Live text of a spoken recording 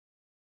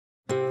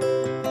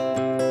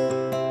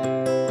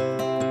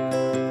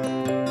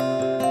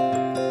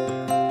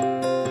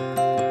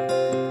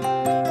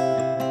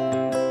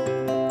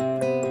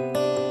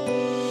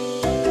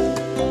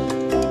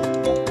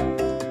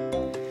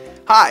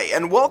Hi,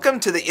 and welcome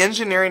to the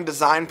Engineering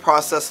Design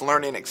Process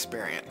Learning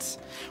Experience.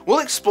 We'll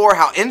explore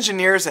how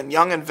engineers and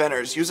young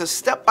inventors use a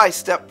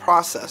step-by-step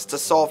process to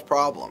solve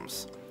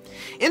problems.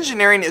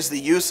 Engineering is the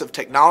use of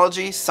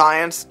technology,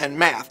 science, and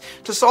math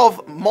to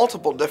solve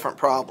multiple different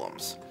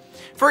problems.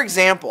 For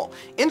example,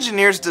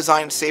 engineers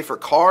design safer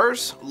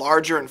cars,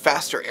 larger and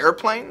faster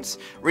airplanes,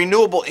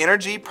 renewable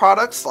energy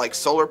products like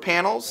solar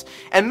panels,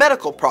 and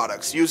medical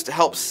products used to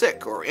help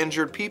sick or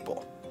injured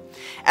people.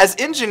 As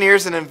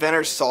engineers and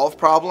inventors solve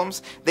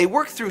problems, they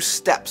work through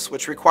steps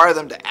which require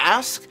them to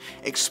ask,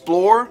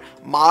 explore,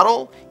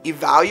 model,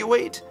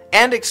 evaluate,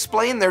 and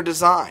explain their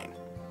design.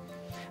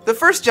 The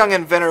first young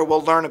inventor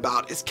we'll learn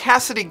about is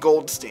Cassidy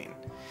Goldstein.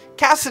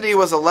 Cassidy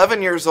was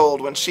 11 years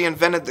old when she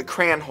invented the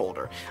crayon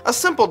holder, a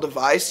simple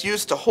device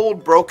used to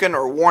hold broken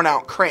or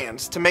worn-out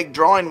crayons to make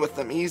drawing with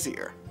them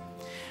easier.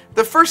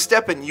 The first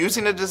step in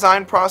using a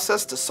design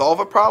process to solve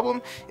a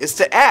problem is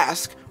to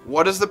ask,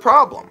 what is the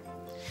problem?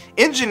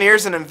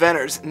 Engineers and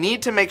inventors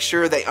need to make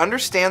sure they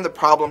understand the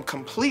problem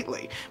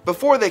completely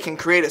before they can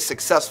create a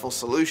successful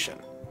solution.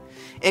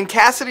 In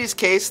Cassidy's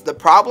case, the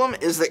problem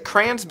is that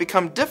crayons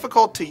become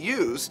difficult to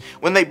use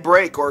when they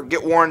break or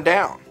get worn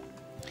down.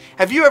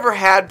 Have you ever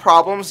had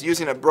problems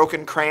using a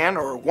broken crayon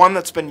or one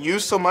that's been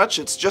used so much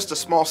it's just a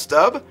small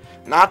stub?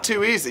 Not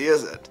too easy,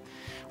 is it?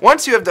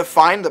 Once you have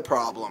defined the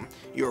problem,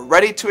 you're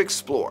ready to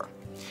explore.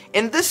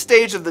 In this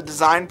stage of the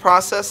design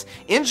process,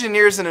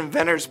 engineers and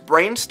inventors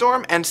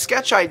brainstorm and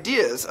sketch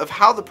ideas of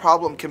how the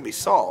problem can be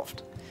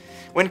solved.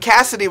 When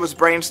Cassidy was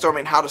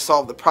brainstorming how to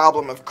solve the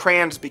problem of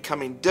crayons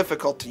becoming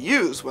difficult to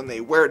use when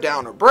they wear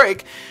down or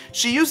break,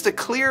 she used a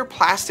clear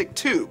plastic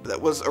tube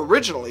that was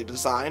originally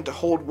designed to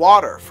hold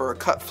water for a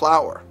cut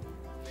flower.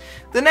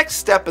 The next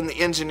step in the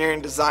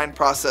engineering design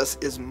process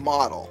is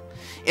model.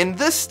 In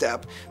this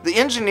step, the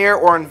engineer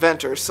or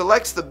inventor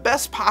selects the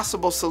best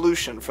possible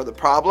solution for the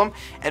problem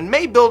and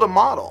may build a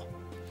model.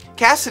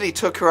 Cassidy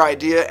took her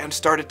idea and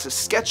started to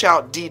sketch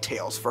out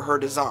details for her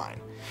design,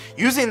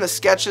 using the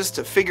sketches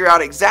to figure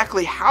out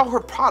exactly how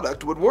her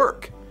product would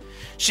work.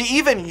 She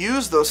even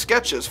used those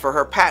sketches for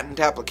her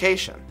patent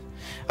application.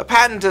 A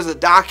patent is a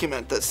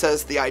document that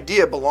says the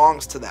idea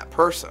belongs to that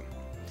person.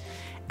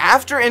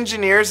 After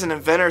engineers and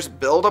inventors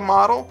build a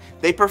model,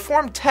 they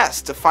perform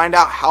tests to find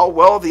out how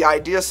well the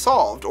idea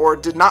solved or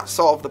did not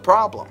solve the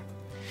problem.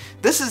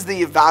 This is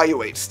the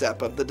evaluate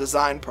step of the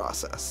design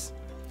process.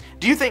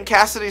 Do you think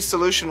Cassidy's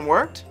solution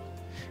worked?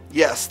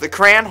 Yes, the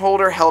crayon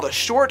holder held a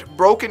short,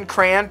 broken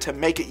crayon to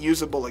make it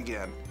usable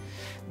again.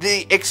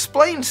 The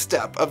explain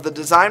step of the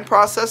design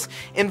process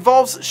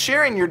involves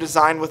sharing your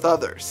design with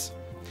others.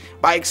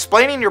 By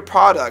explaining your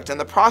product and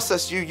the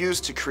process you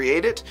used to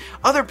create it,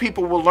 other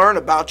people will learn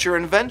about your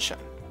invention.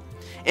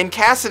 In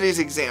Cassidy's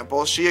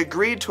example, she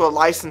agreed to a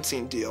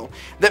licensing deal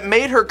that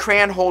made her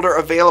crayon holder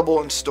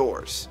available in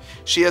stores.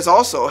 She has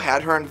also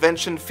had her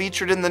invention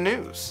featured in the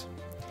news.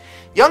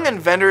 Young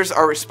inventors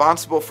are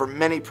responsible for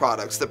many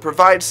products that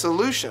provide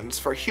solutions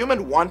for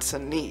human wants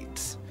and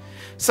needs.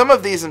 Some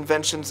of these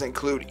inventions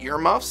include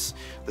earmuffs,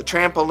 the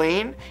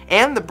trampoline,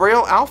 and the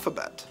Braille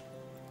alphabet.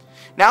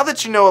 Now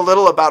that you know a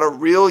little about a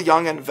real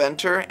young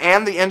inventor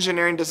and the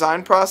engineering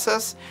design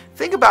process,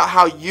 think about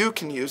how you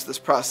can use this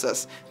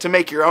process to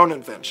make your own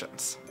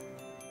inventions.